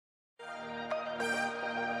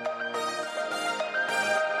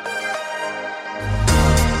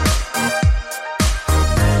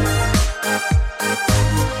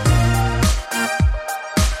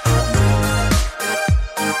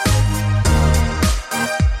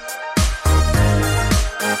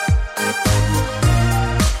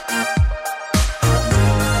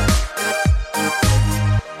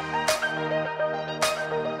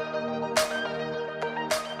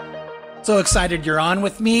So excited you're on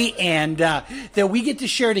with me and that we get to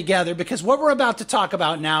share together, because what we're about to talk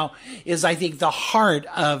about now is, I think, the heart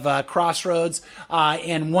of Crossroads,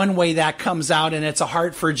 and one way that comes out, and it's a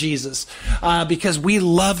heart for Jesus, because we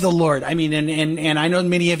love the Lord. I mean, and I know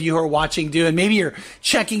many of you who are watching do, and maybe you're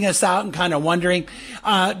checking us out and kind of wondering,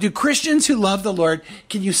 do Christians who love the Lord,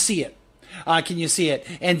 can you see it? Can you see it?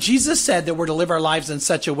 And Jesus said that we're to live our lives in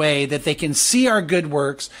such a way that they can see our good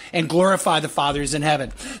works and glorify the Father who's in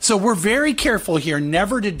heaven. So we're very careful here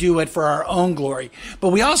never to do it for our own glory. But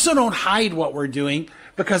we also don't hide what we're doing,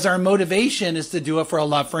 because our motivation is to do it for a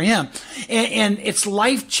love for Him. And it's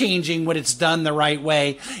life-changing when it's done the right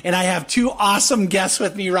way. And I have two awesome guests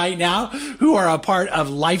with me right now who are a part of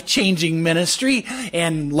life-changing ministry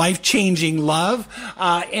and life-changing love.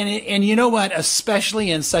 And you know what?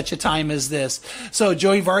 Especially in such a time as this. So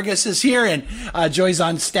Joey Vargas is here, and Joey's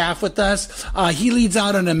on staff with us. He leads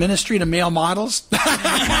out on a ministry to male models.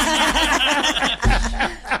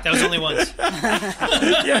 That was only once.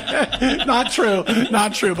 Yeah, not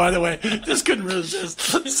true, by the way. Just couldn't resist.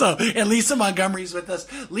 So, and Lisa Montgomery's with us.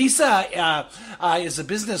 Lisa is a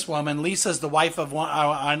businesswoman. Lisa's the wife of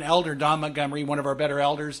an elder, Don Montgomery, one of our better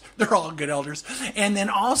elders. They're all good elders. And then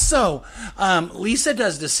also, Lisa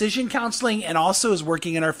does decision counseling and also is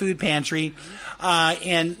working in our food pantry,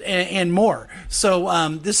 and more.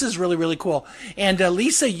 So this is really, really cool. And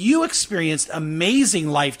Lisa, you experienced amazing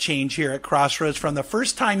life change here at Crossroads from the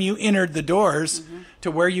first time you entered the doors to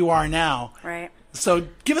where you are now. Right. So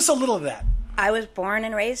give us a little of that. I was born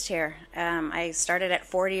and raised here. I started at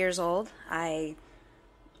 40 years old. I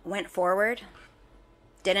went forward,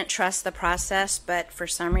 didn't trust the process, but for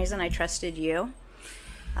some reason I trusted you.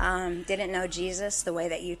 Didn't know Jesus the way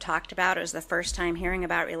that you talked about. It was the first time hearing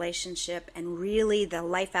about relationship and really the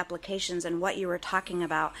life applications and what you were talking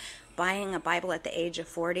about. Buying a Bible at the age of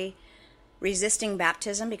 40, resisting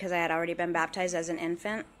baptism because I had already been baptized as an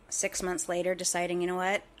infant. 6 months later, deciding, you know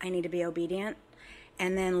what, I need to be obedient.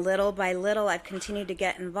 And then little by little, I've continued to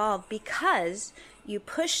get involved because you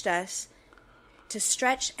pushed us to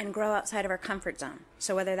stretch and grow outside of our comfort zone.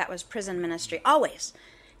 So whether that was prison ministry, always.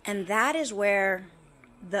 And that is where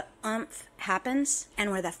the oomph happens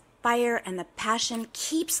and where the fire and the passion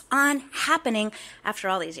keeps on happening after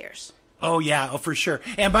all these years. Oh, yeah. Oh, for sure.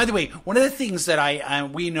 And by the way, one of the things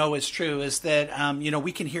that we know is true is that,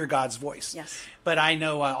 we can hear God's voice. Yes. But I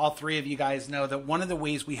know all three of you guys know that one of the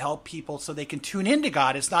ways we help people so they can tune into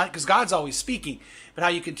God, it's not because God's always speaking, but how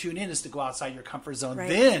you can tune in is to go outside your comfort zone. Right.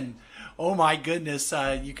 Then, oh my goodness,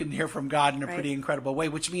 you can hear from God in a Right. pretty incredible way,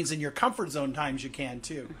 which means in your comfort zone times you can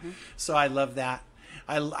too. So I love that.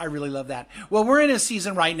 I really love that. Well, we're in a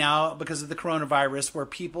season right now because of the coronavirus where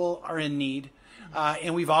people are in need.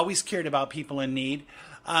 And we've always cared about people in need.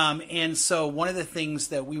 And so one of the things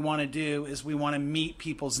that we want to do is we want to meet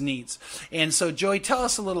people's needs. And so, Joey, tell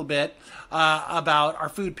us a little bit about our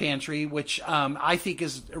food pantry, which I think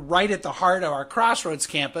is right at the heart of our Crossroads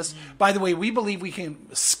campus. By the way, we believe we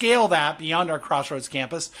can scale that beyond our Crossroads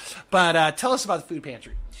campus. But tell us about the food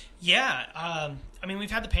pantry. Yeah.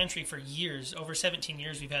 We've had the pantry for years. Over 17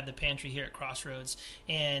 years we've had the pantry here at Crossroads.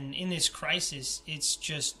 And in this crisis, it's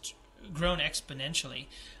just grown exponentially.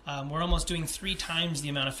 We're almost doing 3 times the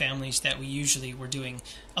amount of families that we usually were doing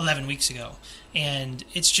 11 weeks ago. And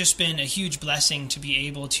it's just been a huge blessing to be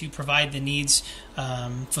able to provide the needs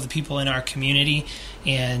for the people in our community.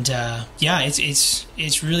 And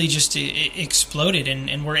it's really just exploded,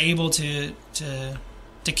 and we're able to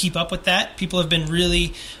keep up with that. People have been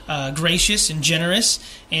really gracious and generous,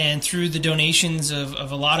 and through the donations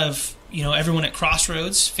of a lot of everyone at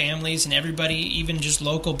Crossroads, families and everybody, even just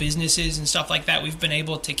local businesses and stuff like that, we've been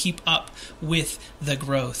able to keep up with the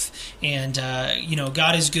growth. And,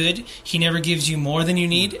 God is good. He never gives you more than you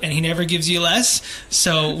need, and He never gives you less.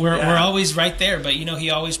 So we're always right there, but, He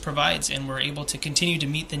always provides, and we're able to continue to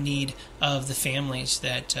meet the need of the families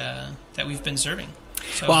that we've been serving.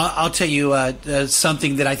 So. Well, I'll tell you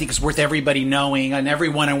something that I think is worth everybody knowing, and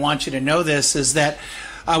everyone, I want you to know this, is that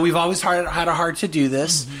we've always had a heart to do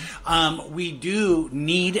this. We do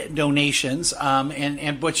need donations,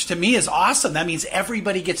 and which to me is awesome. That means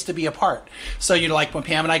everybody gets to be a part. So, like when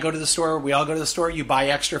Pam and I go to the store, we all go to the store, you buy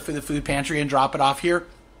extra for the food pantry and drop it off here,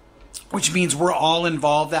 which means we're all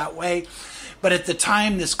involved that way. But at the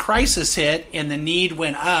time this crisis hit and the need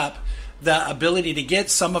went up, the ability to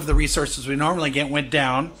get some of the resources we normally get went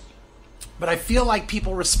down. But I feel like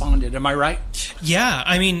people responded. Am I right?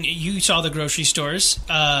 Yeah. You saw the grocery stores.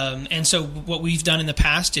 And so what we've done in the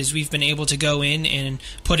past is we've been able to go in and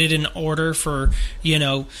put it in order for,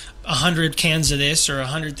 100 cans of this or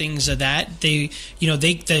 100 things of that. The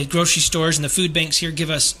grocery stores and the food banks here give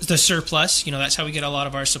us the surplus. That's how we get a lot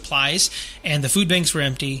of our supplies. And the food banks were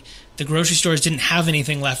empty. The grocery stores didn't have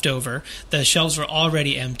anything left over. The shelves were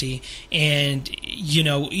already empty. And,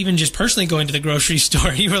 even just personally going to the grocery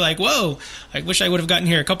store, you were like, whoa, I wish I would have gotten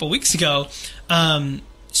here a couple weeks ago.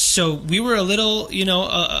 So we were a little,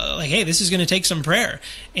 like, hey, this is going to take some prayer,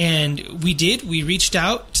 and we did. We reached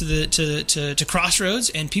out to Crossroads,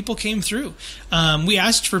 and people came through. We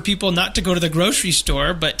asked for people not to go to the grocery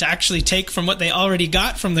store, but to actually take from what they already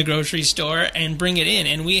got from the grocery store and bring it in.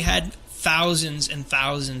 And we had thousands and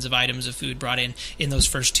thousands of items of food brought in those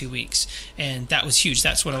first 2 weeks, and that was huge.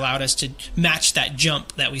 That's what allowed us to match that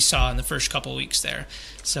jump that we saw in the first couple of weeks there.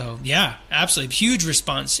 So yeah, absolutely huge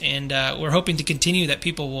response, and we're hoping to continue that.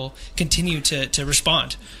 People will continue to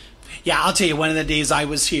respond. Yeah, I'll tell you, one of the days I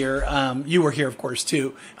was here, you were here, of course,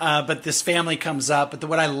 too, but this family comes up. But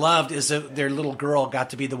what I loved is that their little girl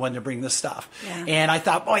got to be the one to bring the stuff. Yeah. And I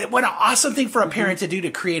thought, boy, what an awesome thing for a parent to do, to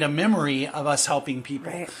create a memory of us helping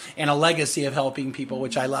people, right, and a legacy of helping people,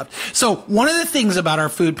 which I loved. So one of the things about our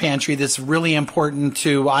food pantry that's really important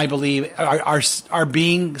to, I believe, our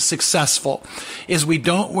being successful is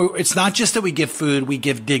it's not just that we give food, we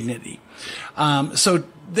give dignity. So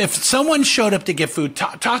if someone showed up to get food,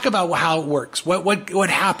 talk about how it works. What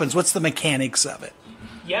happens? What's the mechanics of it?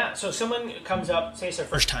 Yeah, so someone comes up, say it's their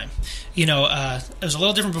first time. It was a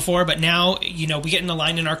little different before, but now, we get in a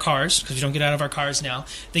line in our cars, because we don't get out of our cars now.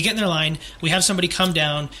 They get in their line, we have somebody come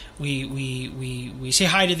down, we say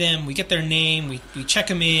hi to them, we get their name, we check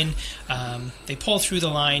them in, they pull through the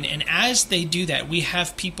line, and as they do that, we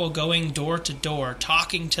have people going door to door,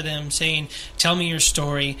 talking to them, saying, tell me your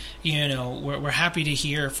story, we're happy to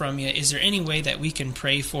hear from you, is there any way that we can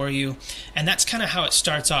pray for you? And that's kind of how it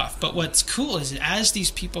starts off. But what's cool is as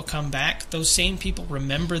these people come back, those same people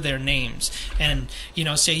remember their names. And,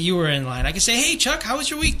 say you were in line, I could say, hey, Chuck, how was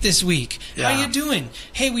your week this week? Yeah. How you doing?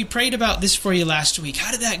 Hey, we prayed about this for you last week.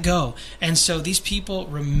 How did that go? And so these people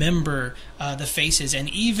remember the faces. And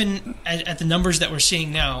even at the numbers that we're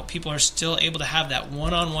seeing now, people are still able to have that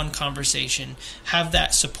one-on-one conversation, have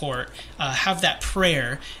that support, have that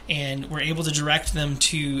prayer, and we're able to direct them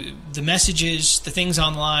to the messages, the things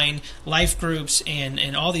online, life groups,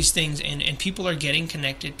 and all these things. And people are getting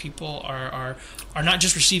connected. People are not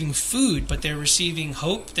just receiving food, but they're receiving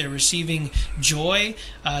hope. They're receiving joy.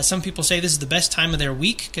 Some people say this is the best time of their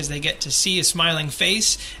week because they get to see a smiling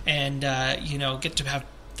face and get to have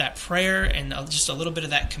that prayer and just a little bit of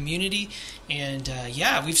that community. And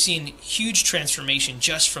we've seen huge transformation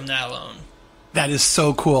just from that alone. That is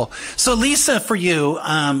so cool. So Lisa, for you,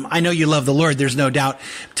 I know you love the Lord, there's no doubt.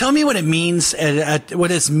 Tell me what it means, what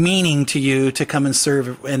it's meaning to you to come and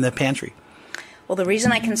serve in the pantry. Well, the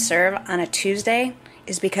reason I can serve on a Tuesday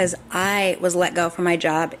is because I was let go from my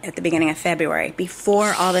job at the beginning of February,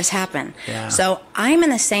 before all this happened. Yeah. So I'm in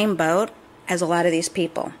the same boat as a lot of these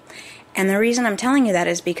people. And the reason I'm telling you that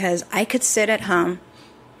is because I could sit at home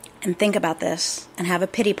and think about this and have a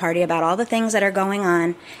pity party about all the things that are going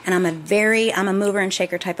on, and I'm a mover and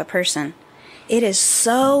shaker type of person. It is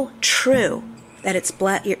so true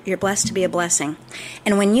that you're blessed to be a blessing.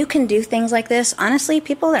 And when you can do things like this, honestly,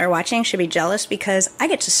 people that are watching should be jealous, because I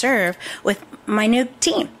get to serve with my new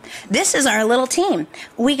team. This is our little team.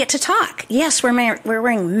 We get to talk. Yes, we're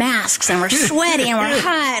wearing masks and we're sweaty and we're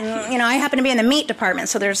hot, and I happen to be in the meat department,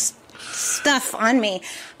 so there's stuff on me.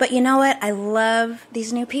 But you know what? I love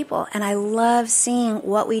these new people, and I love seeing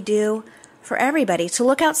what we do for everybody. To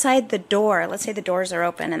look outside the door, let's say the doors are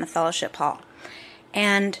open in the fellowship hall,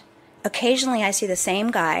 and occasionally I see the same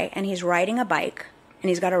guy, and he's riding a bike, and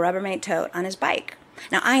he's got a Rubbermaid tote on his bike.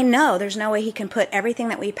 Now, I know there's no way he can put everything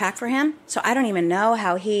that we pack for him, so I don't even know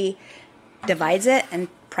how he divides it and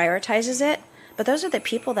prioritizes it, but those are the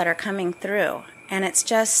people that are coming through. And it's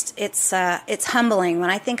just, it's humbling. When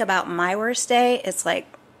I think about my worst day, it's like,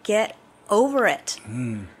 get over it.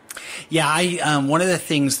 Mm. Yeah, one of the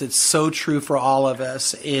things that's so true for all of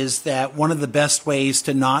us is that one of the best ways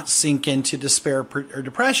to not sink into despair or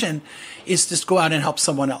depression is just go out and help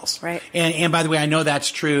someone else. Right. And by the way, I know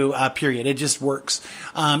that's true, period. It just works.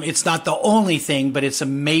 It's not the only thing, but it's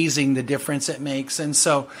amazing the difference it makes. And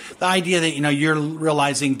so the idea that, you're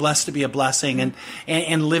realizing blessed to be a blessing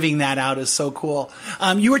and living that out is so cool.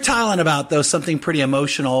 You were talking about, though, something pretty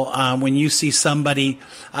emotional when you see somebody,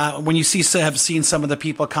 have seen some of the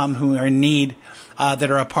people come who are in need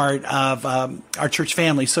that are a part of our church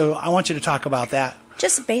family. So I want you to talk about that.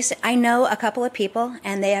 Just basic. I know a couple of people,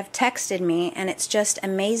 and they have texted me, and it's just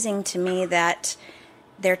amazing to me that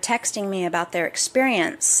they're texting me about their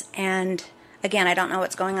experience. And Again, I don't know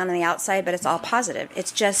what's going on the outside, but it's all positive.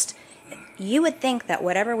 It's just, you would think that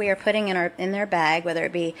whatever we are putting in their bag, whether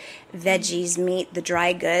it be veggies, meat, the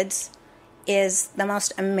dry goods, is the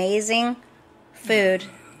most amazing food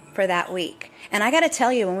for that week. And I got to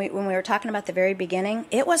tell you, when we were talking about the very beginning,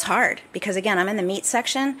 it was hard because, again, I'm in the meat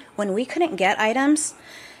section. When we couldn't get items,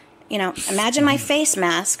 imagine my face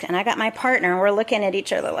mask, and I got my partner, and we're looking at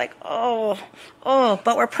each other like, oh,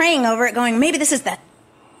 but we're praying over it, going, maybe this is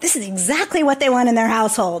exactly what they want in their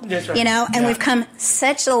household. That's right. And we've come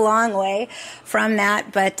such a long way from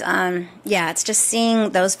that. But it's just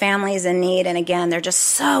seeing those families in need, and again, they're just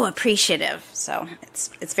so appreciative. So it's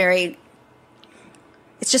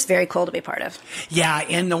just very cool to be part of. Yeah,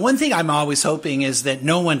 and the one thing I'm always hoping is that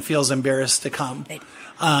no one feels embarrassed to come.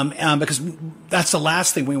 Because that's the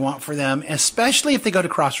last thing we want for them, especially if they go to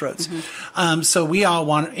Crossroads. Mm-hmm. So we all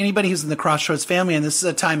want anybody who's in the Crossroads family, and this is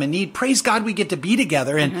a time of need. Praise God, we get to be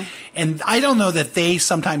together, and I don't know that they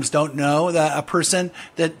sometimes don't know that a person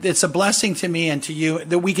that it's a blessing to me and to you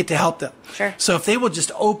that we get to help them. Sure. So if they will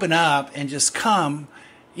just open up and just come,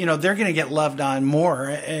 they're going to get loved on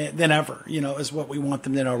more than ever. Is what we want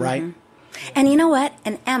them to know, right? Mm-hmm. And you know what?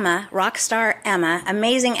 And Emma, rock star Emma,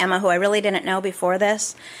 amazing Emma, who I really didn't know before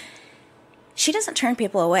this, she doesn't turn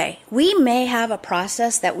people away. We may have a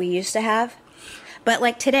process that we used to have, but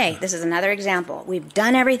like today, this is another example. We've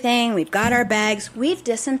done everything. We've got our bags. We've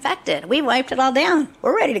disinfected. We wiped it all down.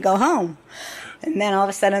 We're ready to go home. And then all of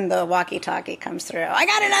a sudden, the walkie-talkie comes through. I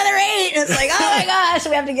got another 8. And it's like, oh my gosh,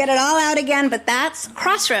 we have to get it all out again. But that's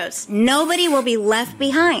Crossroads. Nobody will be left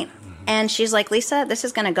behind. And she's like, Lisa, this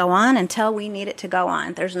is going to go on until we need it to go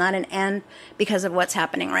on. There's not an end because of what's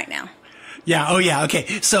happening right now. Yeah. Oh, yeah. Okay.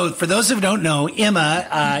 So for those who don't know,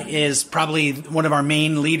 Emma is probably one of our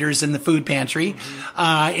main leaders in the food pantry.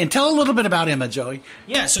 And tell a little bit about Emma, Joey.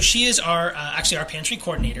 Yeah. So she is our pantry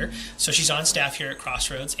coordinator. So she's on staff here at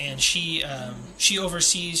Crossroads, and she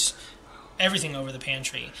oversees everything over the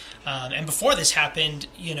pantry. And before this happened,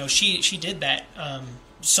 she did that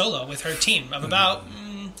solo with her team of about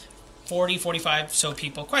 40, 45 so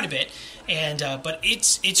people, quite a bit, and but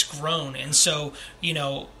it's grown, and so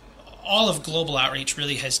all of Global Outreach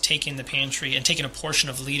really has taken the pantry and taken a portion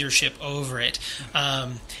of leadership over it,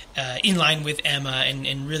 in line with Emma,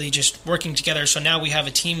 and really just working together. So now we have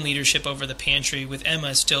a team leadership over the pantry, with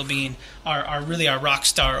Emma still being our rock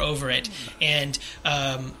star over it, and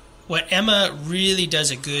what Emma really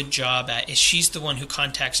does a good job at is she's the one who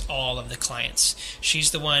contacts all of the clients.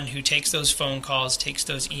 She's the one who takes those phone calls, takes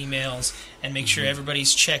those emails, and makes sure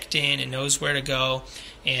everybody's checked in and knows where to go.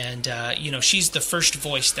 And she's the first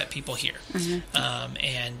voice that people hear. Mm-hmm.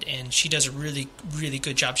 And she does a really, really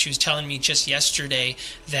good job. She was telling me just yesterday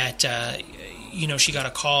that she got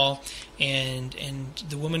a call, and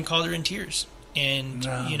the woman called her in tears. And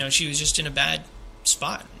she was just in a bad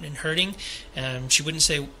spot and hurting. She wouldn't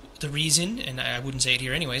say the reason, and I wouldn't say it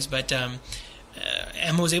here anyways, but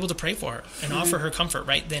Emma was able to pray for her and offer her comfort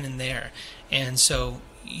right then and there. And so,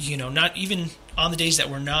 not even on the days that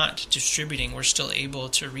we're not distributing, we're still able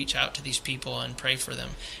to reach out to these people and pray for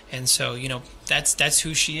them. And so, that's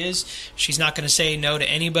who she is. She's not going to say no to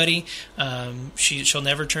anybody. She'll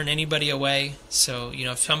never turn anybody away. So,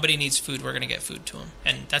 if somebody needs food, we're going to get food to them.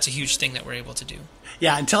 And that's a huge thing that we're able to do.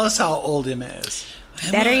 Yeah, and tell us how old Emma is.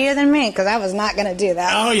 Better you than me, because I was not going to do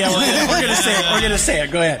that. Oh, yeah, we're going to say it. We're going to say it.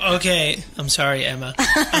 Go ahead. Okay. I'm sorry, Emma.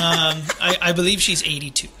 I believe she's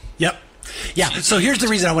 82. Yep. Yeah. So here's the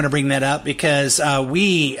reason I want to bring that up, because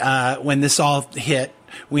when this all hit,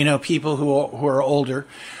 we know people who are older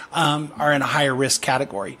are in a higher risk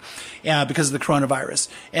category because of the coronavirus.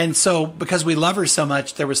 And so because we love her so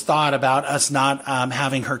much, there was thought about us not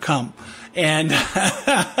having her come. And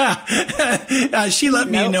she let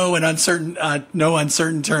me know in no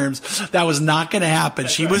uncertain terms that was not going to happen.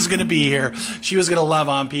 She was going to be here. She was going to love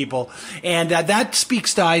on people. And that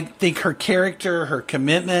speaks to, I think, her character, her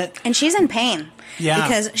commitment. And she's in pain. Yeah.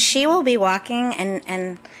 Because she will be walking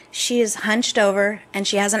and she is hunched over and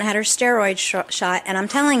she hasn't had her steroid shot. And I'm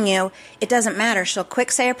telling you, it doesn't matter. She'll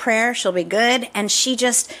quick say a prayer. She'll be good. And she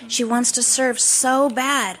wants to serve so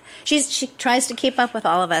bad. She tries to keep up with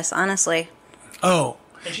all of us, honestly. Oh.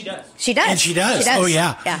 And she does. She does. And she does. Oh,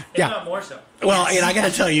 yeah. Yeah. If not more so. Well, and I got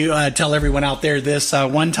to tell you, tell everyone out there this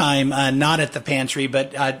one time, not at the pantry,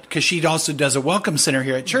 but because she also does a welcome center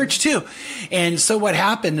here at church too. And so what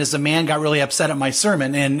happened is a man got really upset at my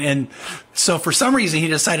sermon, and so for some reason he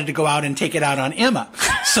decided to go out and take it out on Emma.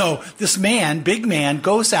 So this man, big man,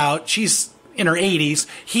 goes out. She's in her 80s.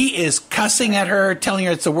 He is cussing at her, telling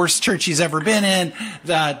her it's the worst church he's ever been in,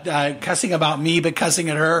 cussing about me, but cussing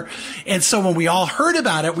at her. And so when we all heard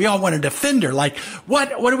about it, we all wanted to defend her. Like,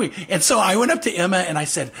 what are we? And so I went up to Emma and I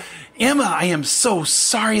said, Emma, I am so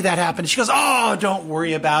sorry that happened. She goes, oh, don't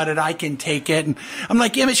worry about it. I can take it. And I'm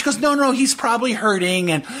like, Emma, she goes, no, he's probably hurting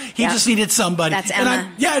and he just needed somebody. That's and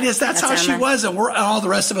Emma. Yeah, it is. That's how she Emma. was. And all the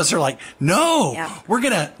rest of us are like, no, we're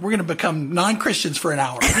going to become non-Christians for an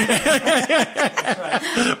hour.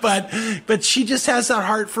 But she just has that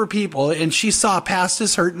heart for people, and she saw past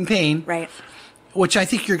his hurt and pain. Right. Which I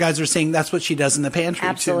think your guys are saying that's what she does in the pantry.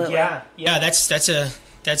 Absolutely. Too. Yeah.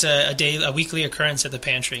 That's a weekly occurrence at the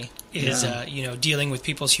pantry is dealing with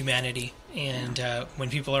people's humanity, and when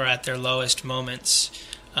people are at their lowest moments,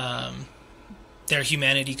 their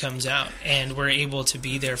humanity comes out, and we're able to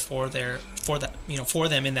be there for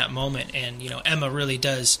them in that moment. And Emma really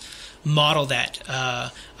does model that.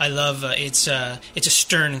 I love it's a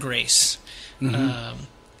stern grace. We're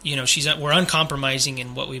uncompromising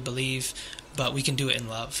in what we believe, but we can do it in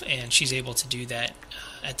love, and she's able to do that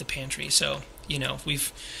at the pantry. So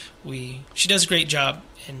she does a great job,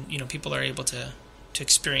 and people are able to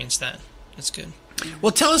experience that. That's good.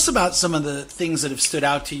 Well, tell us about some of the things that have stood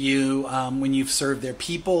out to you when you've served there,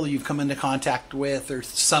 people you've come into contact with, or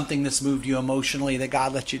something that's moved you emotionally that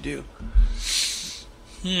God let you do.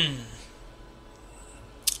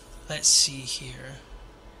 Let's see here.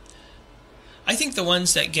 I think the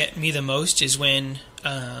ones that get me the most is when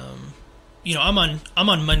I'm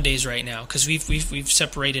on Mondays right now, because we've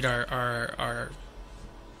separated our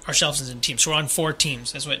ourselves into teams. So we're on 4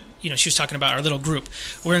 teams. That's what she was talking about. Our little group.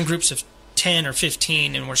 We're in groups of 10 or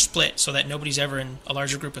 15, and we're split so that nobody's ever in a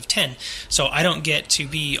larger group of 10. So I don't get to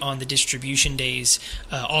be on the distribution days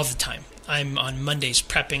all the time. I'm on Mondays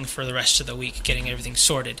prepping for the rest of the week, getting everything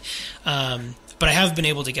sorted. But I have been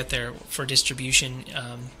able to get there for distribution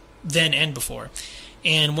then and before.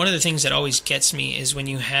 And one of the things that always gets me is when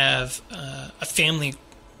you have a family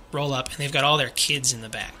roll up and they've got all their kids in the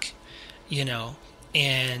back,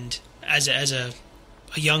 and as a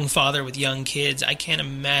young father with young kids, I can't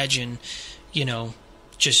imagine,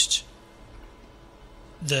 just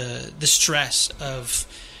the stress of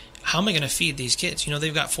how am I going to feed these kids?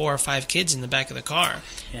 They've got 4 or 5 kids in the back of the car.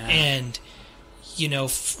 Yeah. And,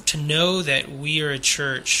 to know that we are a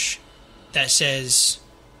church that says,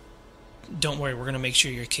 don't worry, we're going to make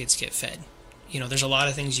sure your kids get fed. There's a lot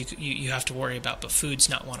of things you have to worry about, but food's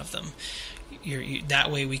not one of them.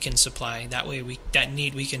 That way we can supply. That way that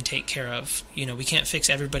need we can take care of. We can't fix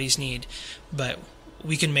everybody's need, but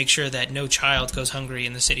we can make sure that no child goes hungry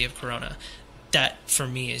in the city of Corona. That for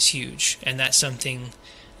me is huge, and that's something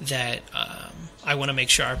that I want to make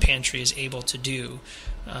sure our pantry is able to do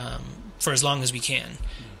for as long as we can,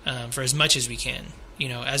 for as much as we can.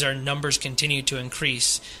 As our numbers continue to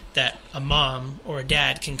increase, that a mom or a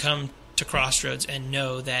dad can come to Crossroads and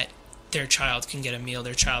know that their child can get a meal,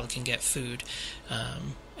 their child can get food,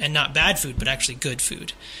 and not bad food, but actually good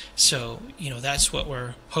food. So, that's what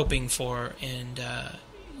we're hoping for, and,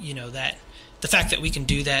 that the fact that we can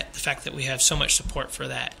do that, the fact that we have so much support for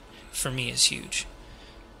that, for me is huge.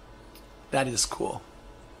 That is cool.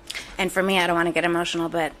 And for me, I don't want to get emotional,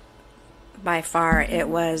 but by far it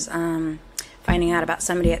was finding out about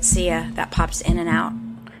somebody at SIA that pops in and out,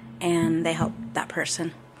 and they help that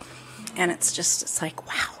person. And it's like,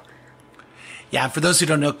 wow. Yeah, for those who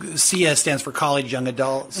don't know, SIA stands for College Young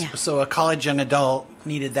Adults. Yeah. So a college young adult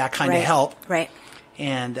needed that kind of help. Right.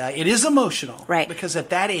 And it is emotional. Right. Because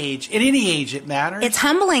at that age, at any age, it matters. It's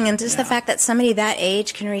humbling. And just the fact that somebody that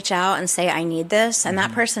age can reach out and say, I need this. And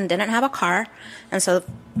that person didn't have a car. And so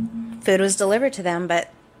food was delivered to them.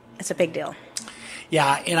 But it's a big deal.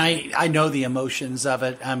 Yeah, and I know the emotions of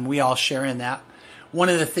it. We all share in that. One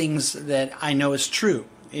of the things that I know is true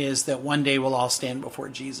is that one day we'll all stand before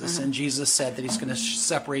Jesus. And Jesus said that he's going to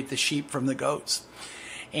separate the sheep from the goats.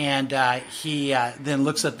 And he then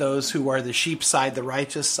looks at those who are the sheep side, the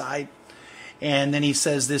righteous side. And then he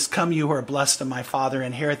says this, come you who are blessed of my Father,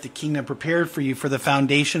 inherit the kingdom prepared for you for the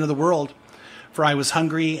foundation of the world. For I was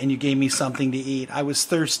hungry, and you gave me something to eat. I was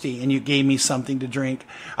thirsty, and you gave me something to drink.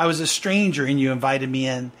 I was a stranger, and you invited me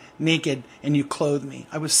in. Naked, and you clothed me.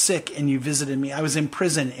 I was sick, and you visited me. I was in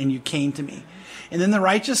prison, and you came to me. And then the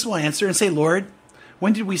righteous will answer and say, Lord,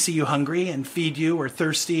 when did we see you hungry and feed you, or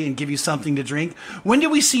thirsty and give you something to drink? When did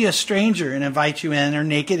we see you a stranger and invite you in, or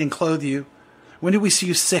naked and clothe you? When did we see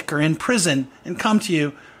you sick or in prison and come to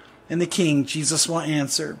you? And the king, Jesus, will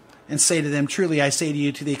answer and say to them, truly I say to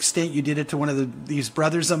you, to the extent you did it to one of these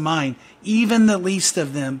brothers of mine, even the least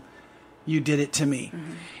of them, you did it to me.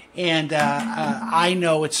 And I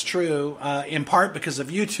know it's true in part because of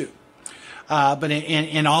you two.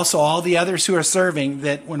 and also all the others who are serving,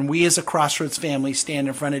 that when we as a Crossroads family stand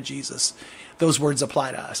in front of Jesus, those words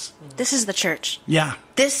apply to us. This is the church. Yeah.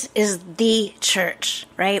 This is the church,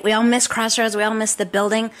 right? We all miss Crossroads. We all miss the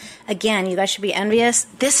building. Again, you guys should be envious.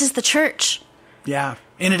 This is the church. Yeah.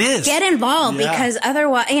 And it is. Get involved, Yeah. because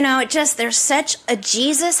otherwise, there's such a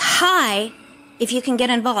Jesus high if you can get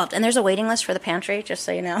involved. And there's a waiting list for the pantry, just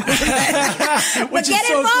so you know. But get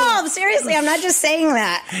involved. Seriously, I'm not just saying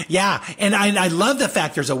that. Yeah, and I love the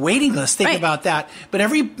fact there's a waiting list. Think Right. about that. But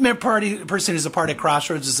every person who's a part of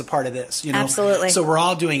Crossroads is a part of this. Absolutely. So we're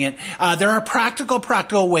all doing it. There are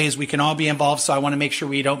practical ways we can all be involved. So I want to make sure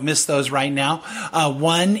we don't miss those right now.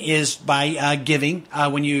 One is by giving.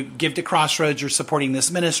 When you give to Crossroads, you're supporting this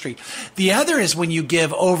ministry. The other is when you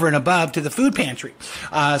give over and above to the food pantry.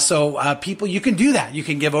 So people, you can do that. You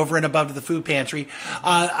can give over and above to the food pantry.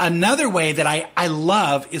 Another way that I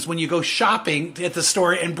love is when you go shopping at the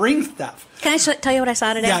store and bring stuff. Can I tell you what I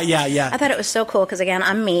saw today? Yeah. I thought it was so cool because, again,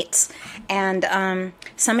 I'm meats. And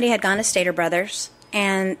somebody had gone to Stater Brothers,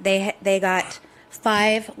 and they got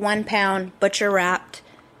 5 1-pound butcher-wrapped,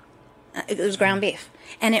 it was ground beef.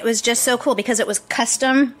 And it was just so cool because it was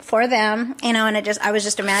custom for them, and I was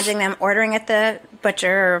just imagining them ordering at the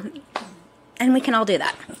butcher, and we can all do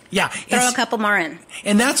that. Yeah. Throw a couple more in.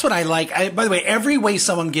 And that's what I like. By the way, every way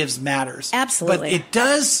someone gives matters. Absolutely. But it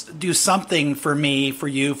does do something for me, for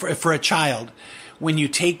you, for a child, when you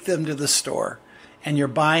take them to the store and you're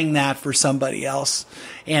buying that for somebody else.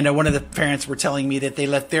 And one of the parents were telling me that they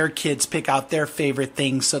let their kids pick out their favorite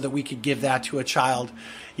things so that we could give that to a child.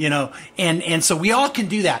 And so we all can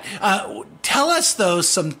do that. Tell us, though,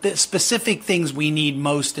 some specific things we need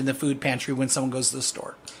most in the food pantry when someone goes to the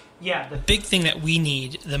store. Yeah, the big thing that we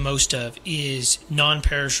need the most of is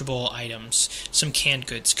non-perishable items, some canned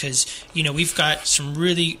goods, because, we've got some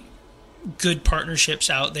really good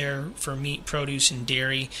partnerships out there for meat, produce, and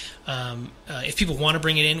dairy. If people want to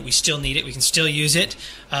bring it in, we still need it. We can still use it.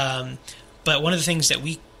 But one of the things that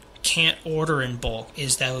we can't order in bulk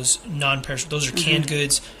is those non-perishable. Those are canned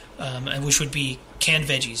goods, which would be canned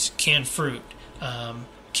veggies, canned fruit,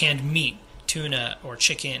 canned meat, tuna or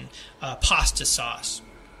chicken, pasta sauce,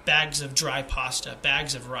 bags of dry pasta,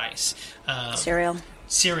 bags of rice.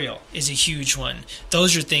 Cereal is a huge one.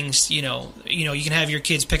 Those are things, you can have your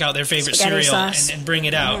kids pick out their favorite Spaghetti cereal sauce. and bring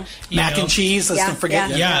it out. Mac and cheese, let's don't forget.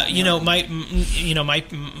 Yeah,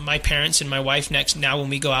 my parents and my wife now when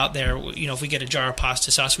we go out there, if we get a jar of pasta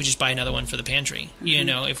sauce, we just buy another one for the pantry.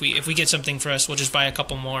 If we get something for us, we'll just buy a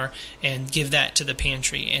couple more and give that to the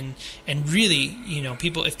pantry. And really,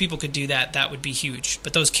 if people could do that, that would be huge.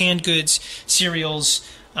 But those canned goods, cereals,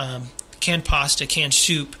 canned pasta, canned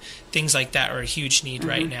soup, things like that are a huge need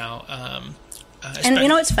right now. And you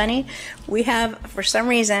know what's funny? We have, for some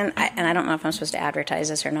reason, and I don't know if I'm supposed to advertise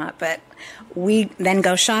this or not, but we then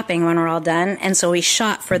go shopping when we're all done, and so we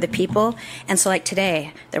shop for the people. And so like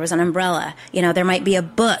today, there was an umbrella. there might be a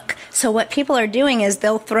book. So what people are doing is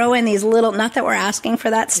they'll throw in these little, not that we're asking for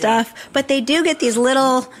that stuff, but they do get these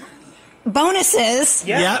little bonuses.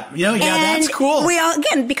 That's cool. We all,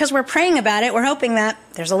 again, because we're praying about it, we're hoping that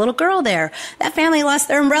there's a little girl there. That family lost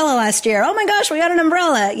their umbrella last year. Oh my gosh, we got an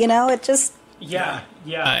umbrella. It just... Yeah.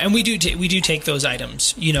 And we do take those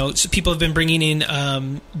items. So people have been bringing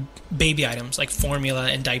in baby items like formula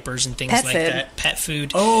and diapers and things that. Pet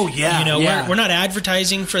food. Oh yeah. We're not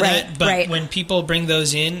advertising for that, but when people bring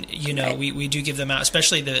those in, Right. we do give them out,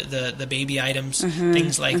 especially the baby items,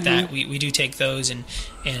 things like that. We do take those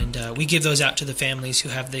and we give those out to the families who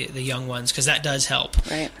have the young ones, because that does help.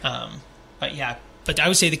 Right. But I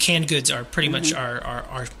would say the canned goods are pretty much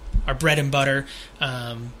our bread and butter.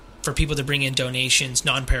 For people to bring in donations,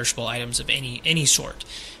 non-perishable items of any sort.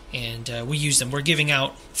 And we use them. We're giving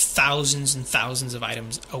out thousands and thousands of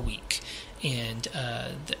items a week. And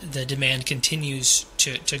the demand continues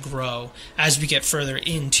to grow as we get further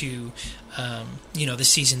into, the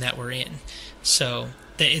season that we're in. So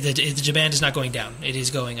the demand is not going down. It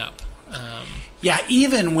is going up.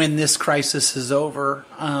 Even when this crisis is over,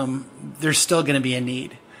 there's still going to be a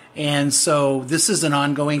need. And so this is an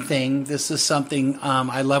ongoing thing. This is something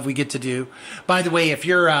I love we get to do. By the way, if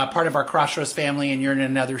you're part of our Crossroads family and you're in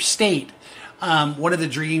another state, one of the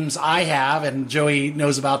dreams I have, and Joey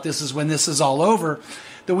knows about this, is when this is all over,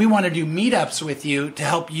 that we want to do meetups with you to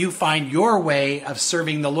help you find your way of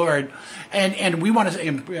serving the Lord. And we want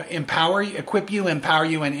to equip you, empower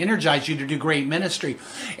you, and energize you to do great ministry.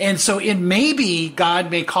 And so it may be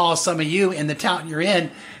God may call some of you in the town you're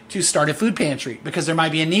in to start a food pantry, because there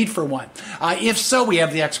might be a need for one. If so, we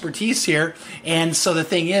have the expertise here. And so the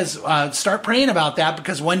thing is, start praying about that,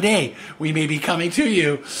 because one day we may be coming to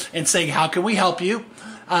you and saying, how can we help you?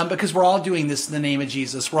 because we're all doing this in the name of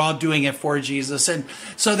Jesus. We're all doing it for Jesus. And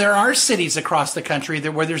so there are cities across the country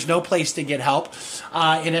where there's no place to get help.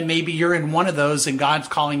 And it maybe you're in one of those and God's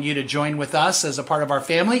calling you to join with us as a part of our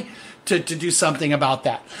family to do something about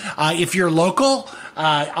that. If you're local,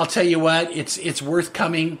 I'll tell you what, it's worth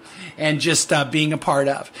coming and just being a part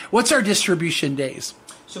of. What's our distribution days?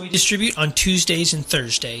 So we distribute on Tuesdays and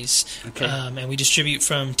Thursdays, Okay. And we distribute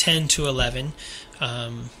from 10 to 11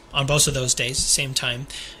 on both of those days at the same time.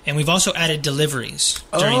 And we've also added deliveries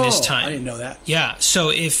during this time. I didn't know that. Yeah, so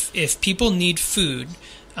if people need food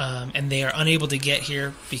and they are unable to get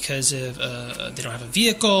here because of they don't have a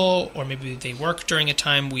vehicle or maybe they work during a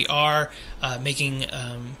time, we are making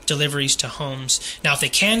deliveries to homes. Now, if they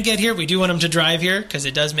can get here, we do want them to drive here because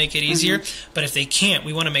it does make it easier. But if they can't,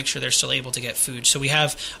 we want to make sure they're still able to get food. So we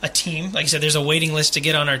have a team. Like I said, there's a waiting list to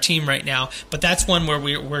get on our team right now. But that's one where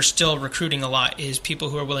we're still recruiting a lot, is people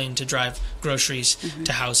who are willing to drive groceries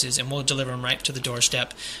to houses, and we'll deliver them right to the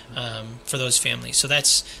doorstep for those families. So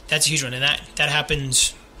that's a huge one, and that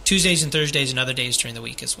happens Tuesdays and Thursdays and other days during the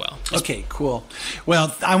week as well. Okay, cool.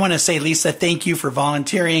 Well, I want to say, Lisa, thank you for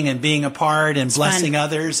volunteering and being a part and blessing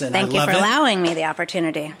others. And Thank I you love for it. allowing me the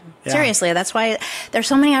opportunity. Yeah. Seriously, that's why there's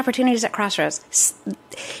so many opportunities at Crossroads.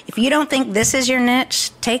 If you don't think this is your niche,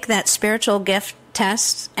 take that spiritual gift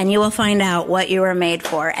test and you will find out what you were made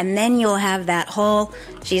for. And then you'll have that whole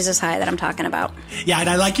Jesus high that I'm talking about. Yeah, and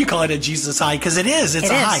I like you call it a Jesus high because it is. It's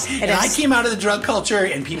It a is. high. It And I is. came out of the drug culture,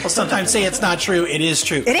 and people sometimes say it's not true. It is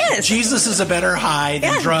true. It is. Jesus is a better high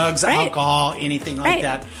than Yeah, drugs, right. alcohol, anything like Right.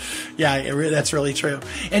 that. Yeah, that's really true.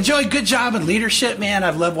 And Joey, good job in leadership, man.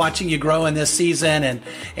 I've loved watching you grow in this season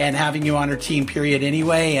and having you on our team, period,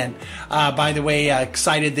 anyway. And by the way,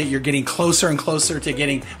 excited that you're getting closer and closer to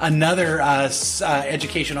getting another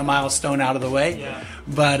educational milestone out of the way. Yeah.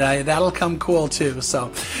 But that'll come cool too.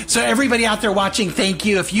 So everybody out there watching, thank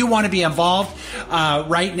you. If you want to be involved,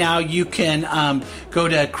 right now you can go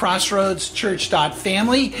to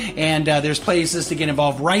crossroadschurch.family, and there's places to get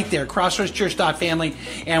involved right there, crossroadschurch.family,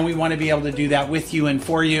 and we want to be able to do that with you and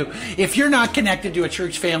for you. If you're not connected to a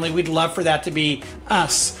church family, we'd love for that to be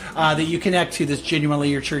us, that you connect to that's genuinely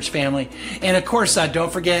your church family. And of course,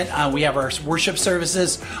 don't forget, we have our worship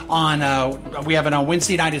services we have it on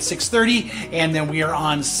Wednesday night at 6:30, and then we are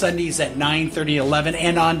on Sundays at 9:30, 11,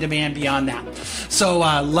 and on demand beyond that. So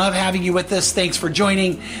love having you with us. Thanks for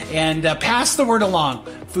joining, and pass the word along.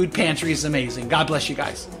 Food Pantry is amazing. God bless you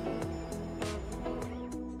guys.